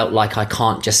life has felt like I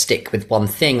can't just stick with one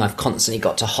thing. I've constantly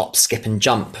got to hop, skip and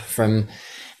jump from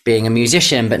being a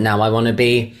musician, but now I want to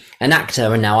be an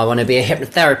actor, and now I want to be a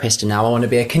hypnotherapist, and now I want to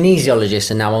be a kinesiologist,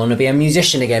 and now I want to be a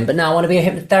musician again, but now I want to be a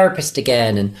hypnotherapist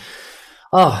again. And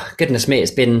oh, goodness me,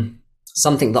 it's been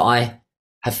something that I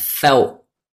have felt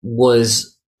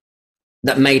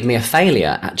that made me a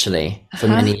failure actually for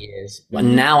many years. But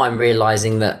now I'm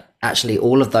realizing that actually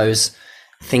all of those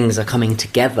things are coming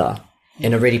together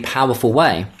in a really powerful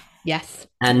way. Yes.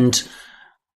 And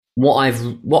what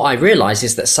I realize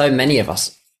is that so many of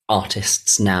us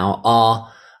artists now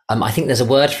are, I think there's a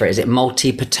word for it. Is it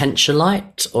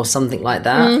multi-potentialite or something like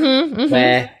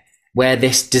that? Where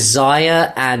this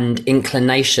desire and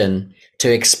inclination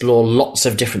to explore lots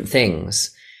of different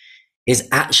things is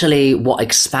actually what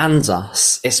expands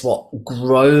us. It's what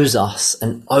grows us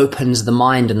and opens the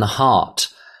mind and the heart.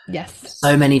 Yes.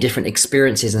 So many different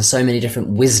experiences and so many different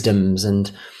wisdoms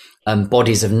and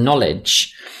bodies of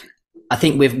knowledge. I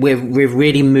think we've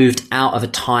really moved out of a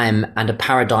time and a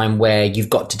paradigm where you've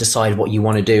got to decide what you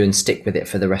want to do and stick with it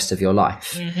for the rest of your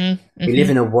life. We live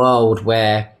in a world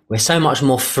where we're so much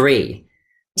more free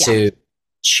to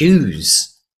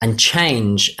choose and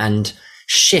change and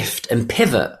shift and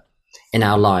pivot in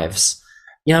our lives.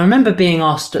 You know, I remember being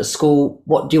asked at school,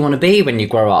 what do you want to be when you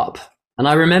grow up? And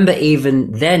I remember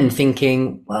even then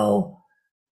thinking, well,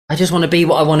 I just want to be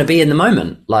what I want to be in the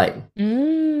moment. Like,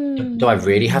 do I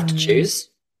really have to choose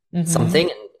something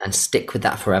and stick with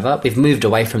that forever? We've moved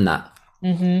away from that.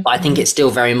 But I think it's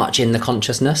still very much in the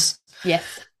consciousness.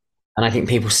 Yes. And I think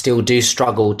people still do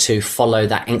struggle to follow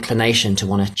that inclination to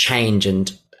want to change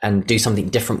and do something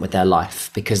different with their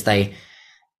life, because they,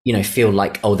 you know, feel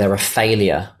like, oh, they're a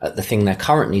failure at the thing they're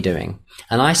currently doing.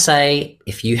 And I say,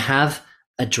 if you have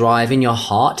a drive in your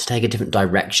heart to take a different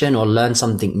direction or learn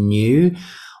something new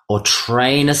or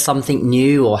train as something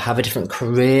new or have a different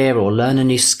career or learn a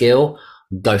new skill,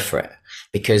 go for it.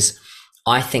 Because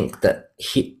I think that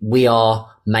we are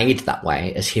made that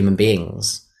way as human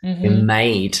beings. Mm-hmm. We're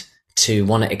made to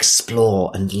want to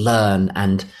explore and learn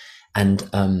and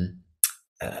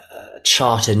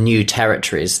charter new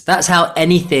territories. That's how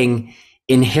anything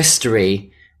in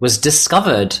history was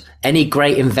discovered. Any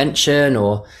great invention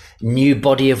or new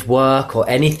body of work or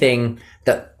anything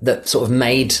that sort of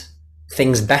made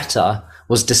things better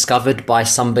was discovered by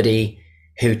somebody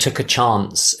who took a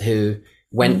chance, who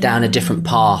went down a different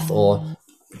path or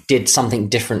did something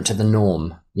different to the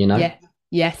norm, you know? Yeah.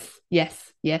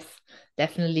 Yes,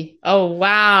 definitely. Oh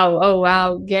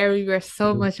wow, Gary, we're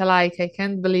so much alike. I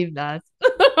can't believe that.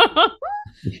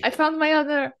 I found my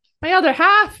other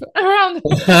half around.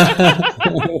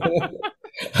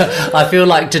 I feel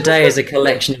like today is a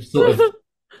collection of sort of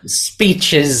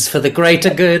speeches for the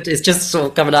greater good. It's just sort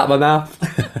of coming out of my mouth.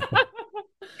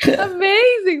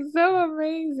 Amazing,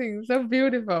 so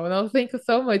beautiful. No, thank you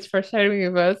so much for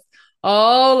sharing with us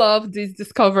all of these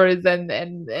discoveries and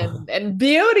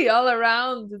beauty all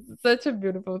around. It's such a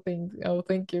beautiful thing. Oh,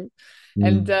 thank you.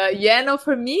 And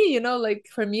for me, like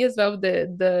for me as well,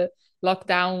 the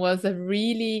lockdown was a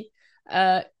really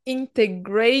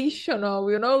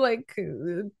integrational, like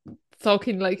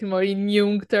talking like more in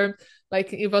Jung terms,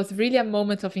 like it was really a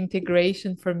moment of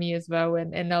integration for me as well.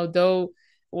 And although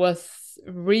was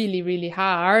really, really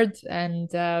hard,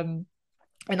 and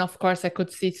of course I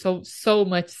could see so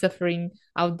much suffering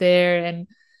out there, and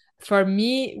for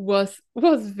me was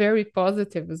very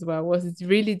positive as well. Was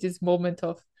really this moment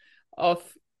of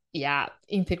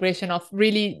integration, of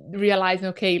really realizing,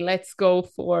 okay, let's go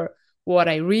for what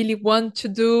I really want to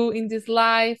do in this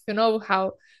life.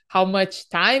 How much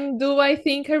time do I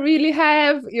think I really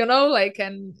have? Like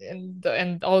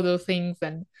and all those things,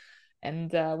 and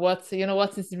what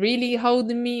is really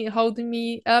holding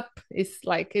me up is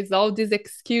like, it's all these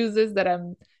excuses that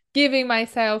I'm giving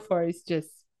myself, or it's just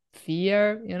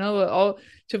fear, or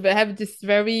to have this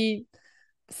very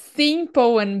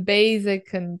simple and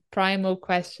basic and primal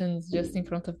questions just in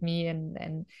front of me,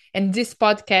 and this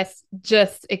podcast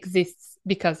just exists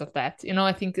because of that.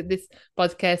 I think this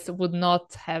podcast would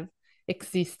not have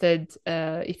existed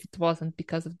if it wasn't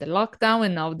because of the lockdown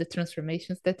and all the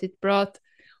transformations that it brought.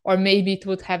 Or maybe it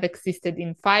would have existed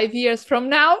in 5 years from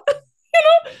now,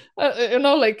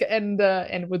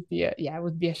 and would be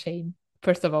a shame,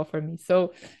 first of all, for me.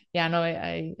 So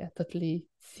I totally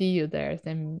see you there.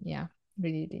 And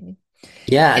really.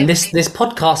 Yeah, and this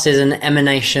podcast is an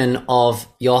emanation of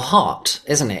your heart,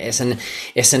 isn't it?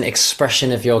 It's an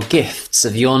expression of your gifts,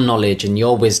 of your knowledge and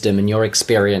your wisdom and your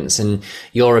experience and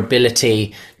your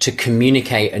ability to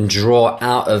communicate and draw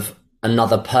out of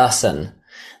another person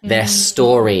their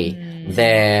story,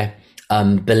 their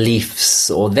beliefs,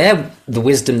 or the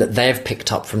wisdom that they've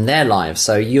picked up from their lives.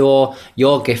 So your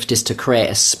gift is to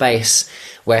create a space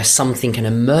where something can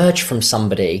emerge from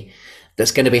somebody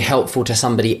that's going to be helpful to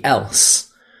somebody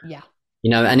else. Yeah.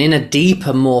 And in a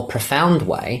deeper, more profound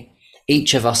way,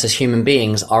 each of us as human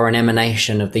beings are an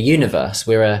emanation of the universe.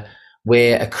 We're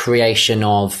a creation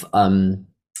of, I don't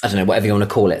know, whatever you want to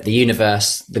call it, the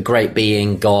universe, the great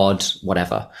being, God,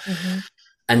 whatever. Mm-hmm.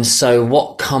 And so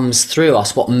what comes through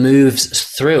us, what moves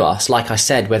through us, like I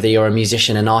said, whether you're a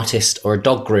musician, an artist, or a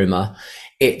dog groomer,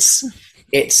 if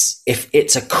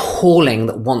it's a calling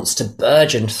that wants to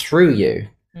burgeon through you,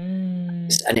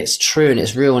 and it's true and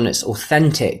it's real and it's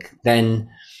authentic, then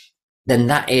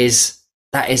that is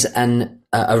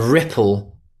a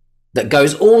ripple that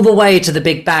goes all the way to the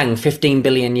Big Bang 15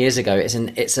 billion years ago.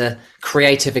 It's a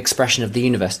creative expression of the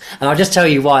universe. And I'll just tell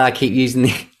you why I keep using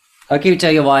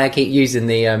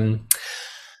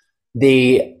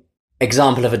the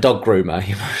example of a dog groomer.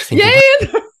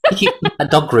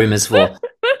 Dog groomers for.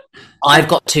 I've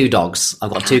got 2 dogs.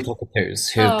 I've got 2 cockatoos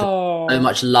who have brought so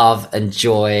much love and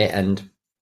joy and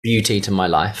beauty to my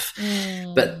life.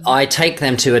 But I take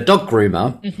them to a dog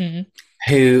groomer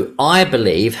who I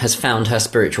believe has found her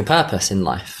spiritual purpose in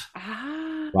life.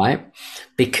 Right?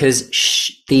 Because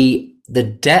the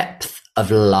depth of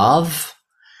love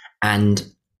and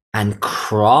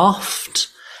craft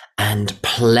and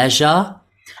pleasure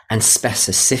and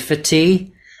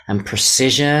specificity and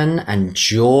precision and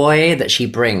joy that she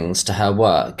brings to her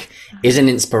work is an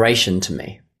inspiration to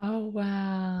me. Oh,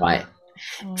 wow. Right.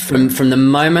 From the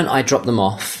moment I drop them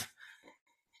off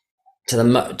to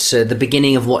the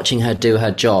beginning of watching her do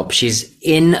her job, she's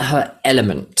in her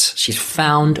element. She's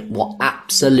found what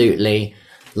absolutely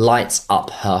lights up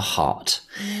her heart.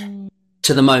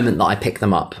 To the moment that I pick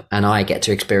them up and I get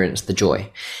to experience the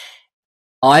joy.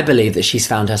 I believe that she's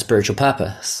found her spiritual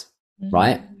purpose,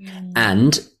 right?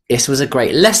 And this was a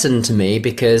great lesson to me,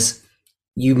 because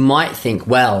you might think,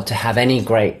 well, to have any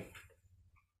great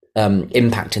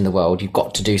impact in the world, you've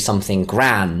got to do something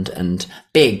grand and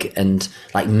big, and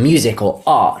like music or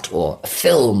art or a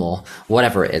film or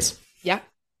whatever it is. Yeah.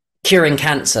 Curing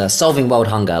cancer, solving world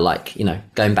hunger, like,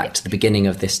 going back to the beginning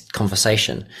of this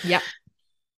conversation. Yeah.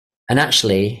 And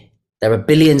actually, there are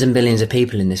billions and billions of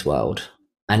people in this world,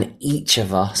 and each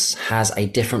of us has a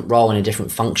different role and a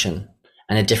different function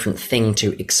and a different thing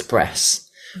to express,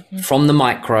 from the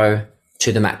micro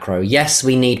to the macro. Yes,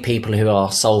 we need people who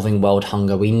are solving world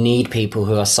hunger. We need people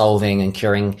who are solving and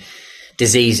curing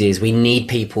diseases. We need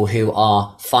people who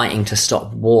are fighting to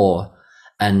stop war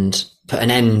and put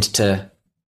an end to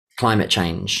climate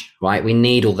change, right? We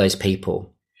need all those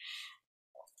people.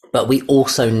 But we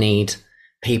also need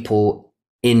people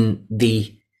in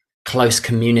the close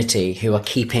community who are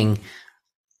keeping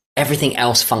everything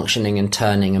else functioning and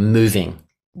turning and moving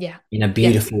in a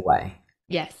beautiful way.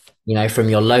 Yes. From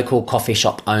your local coffee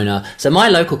shop owner. So my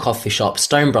local coffee shop,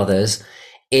 Stone Brothers,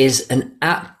 is an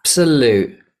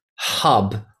absolute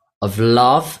hub of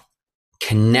love,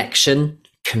 connection,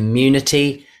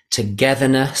 community,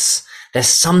 togetherness. There's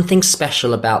something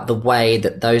special about the way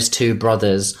that those two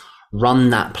brothers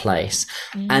run that place.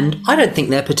 And I don't think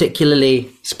they're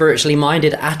particularly spiritually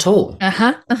minded at all.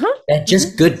 They're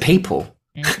just good people.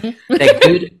 They're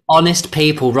good, honest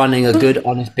people running a good,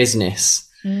 honest business.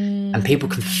 And people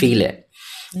can feel it.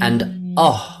 And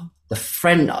the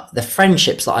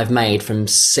friendships that I've made from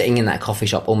sitting in that coffee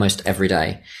shop almost every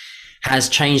day has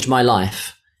changed my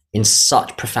life in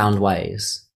such profound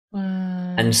ways.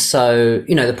 And so,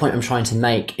 the point I'm trying to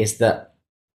make is that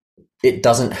it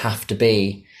doesn't have to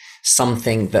be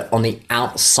something that on the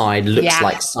outside looks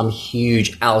like some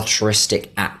huge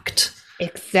altruistic act.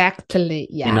 Exactly.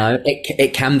 Yeah.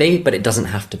 It can be, but it doesn't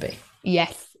have to be.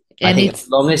 Yes. I think as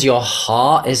long as your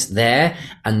heart is there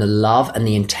and the love and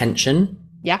the intention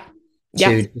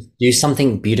to do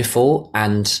something beautiful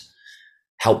and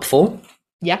helpful,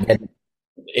 then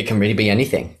it can really be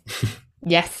anything.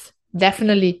 Yes,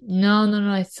 definitely. No,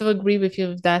 I so agree with you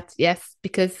with that. Yes,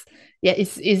 because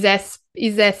it's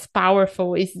as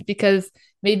powerful. It's because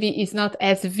maybe it's not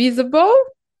as visible,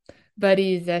 but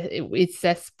it's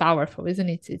as powerful, isn't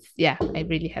it? I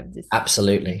really have this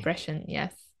impression.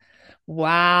 Yes.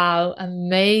 Wow,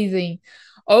 amazing.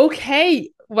 Okay.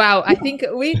 Wow, I think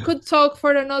we could talk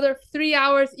for another 3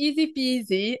 hours, easy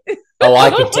peasy. Oh,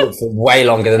 I could talk for way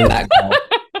longer than that.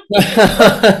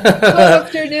 Good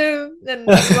afternoon and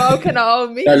welcome all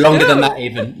me. No, longer than that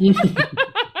even.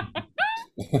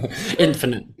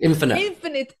 Infinite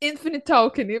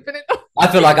talking. I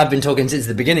feel like I've been talking since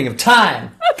the beginning of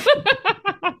time.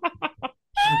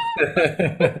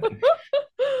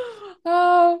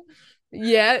 Oh.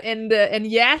 Yeah, and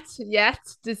yet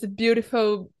this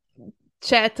beautiful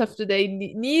chat of today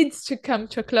needs to come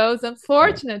to a close,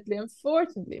 unfortunately,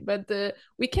 but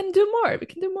we can do more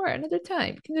another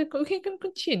time. We can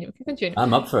continue.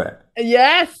 I'm up for it.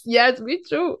 Yes, we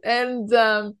do. And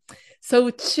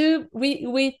so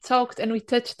we talked and we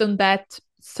touched on that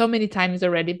so many times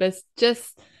already, but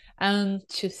just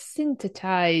to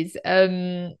synthesize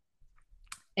and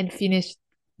finish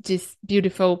this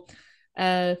beautiful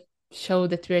show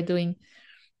that we're doing.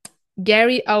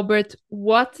 Gary Albert,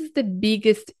 what is the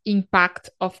biggest impact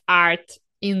of art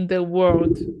in the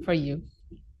world for you?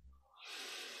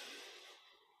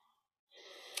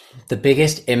 The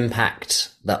biggest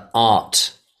impact that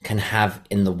art can have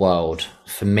in the world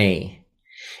for me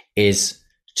is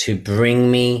to bring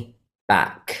me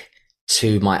back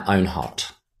to my own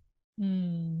heart.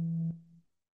 And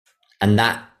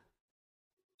that,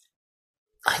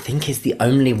 I think, is the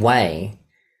only way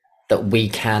that we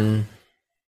can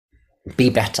be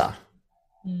better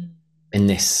in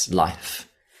this life.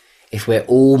 If we're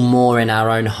all more in our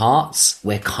own hearts,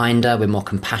 we're kinder, we're more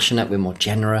compassionate, we're more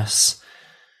generous.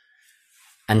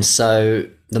 And so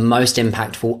the most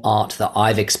impactful art that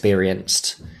I've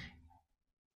experienced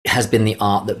has been the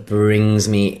art that brings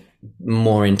me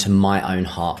more into my own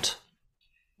heart.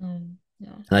 And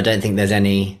I don't think there's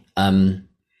any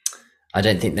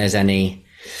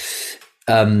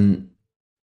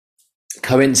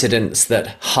coincidence that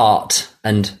heart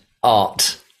and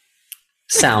art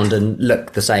sound and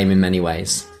look the same in many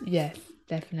ways. Yes,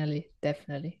 definitely.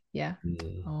 Yeah.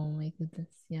 Oh my goodness.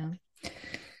 Yeah.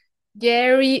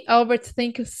 Gary Albert,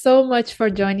 thank you so much for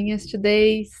joining us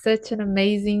today. Such an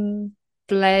amazing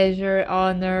pleasure,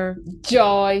 honor,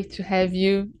 joy to have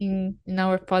you in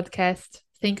our podcast.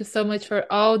 Thank you so much for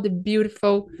all the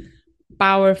beautiful,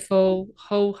 powerful,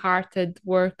 wholehearted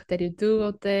work that you do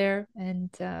out there. And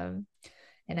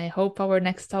And I hope our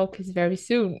next talk is very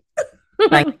soon.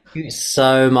 Thank you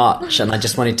so much. And I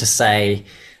just wanted to say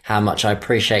how much I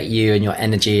appreciate you and your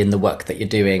energy and the work that you're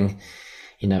doing.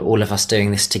 You know, all of us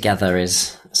doing this together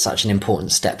is such an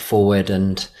important step forward.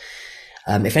 And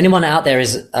if anyone out there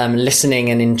is listening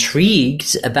and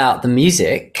intrigued about the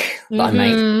music that I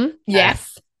make,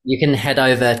 yes, you can head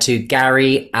over to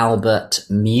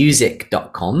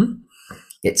GaryAlbertMusic.com.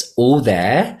 It's all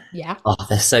there. Yeah. Oh,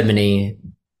 there's so many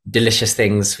delicious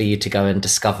things for you to go and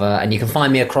discover. And you can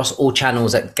find me across all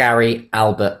channels at Gary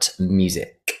Albert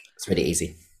Music. It's really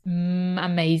easy.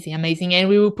 Amazing. And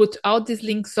we will put all these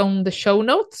links on the show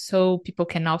notes so people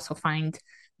can also find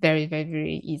very, very,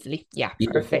 very easily. Yeah,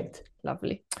 beautiful. Perfect.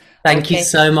 Lovely. Thank you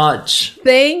so much.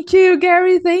 Thank you,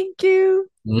 Gary. Thank you.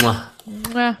 Mwah.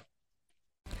 Mwah.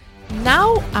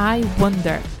 Now I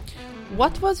wonder,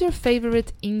 what was your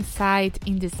favorite insight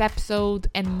in this episode?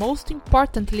 And most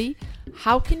importantly,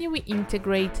 how can you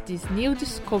integrate this new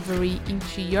discovery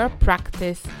into your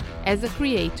practice as a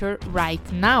creator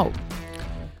right now?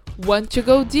 Want to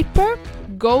go deeper?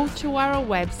 Go to our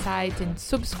website and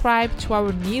subscribe to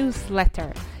our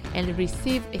newsletter and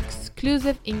receive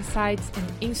exclusive insights and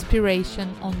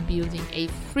inspiration on building a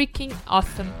freaking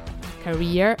awesome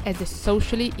career as a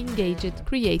socially engaged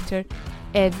creator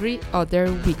every other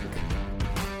week.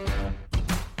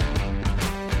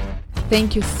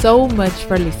 Thank you so much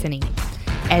for listening.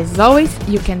 As always,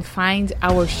 you can find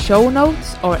our show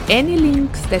notes or any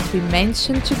links that we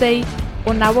mentioned today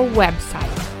on our website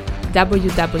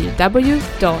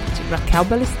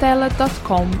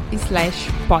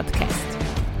www.raquelbalistella.com/podcast.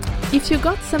 If you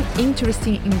got some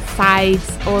interesting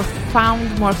insights or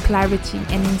found more clarity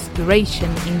and inspiration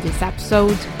in this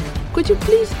episode, could you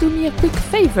please do me a quick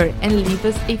favor and leave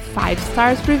us a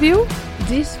 5-star review?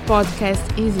 This podcast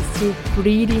is still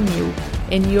pretty new,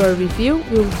 and your review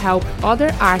will help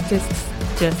other artists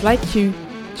just like you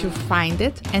to find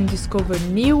it and discover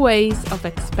new ways of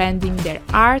expanding their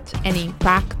art and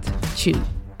impact too.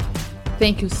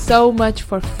 Thank you so much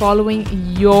for following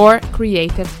your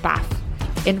creative path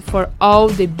and for all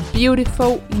the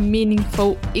beautiful,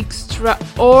 meaningful,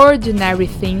 extraordinary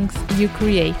things you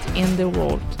create in the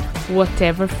world,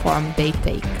 whatever form they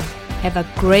take. Have a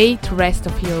great rest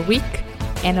of your week,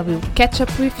 and I will catch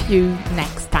up with you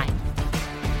next time.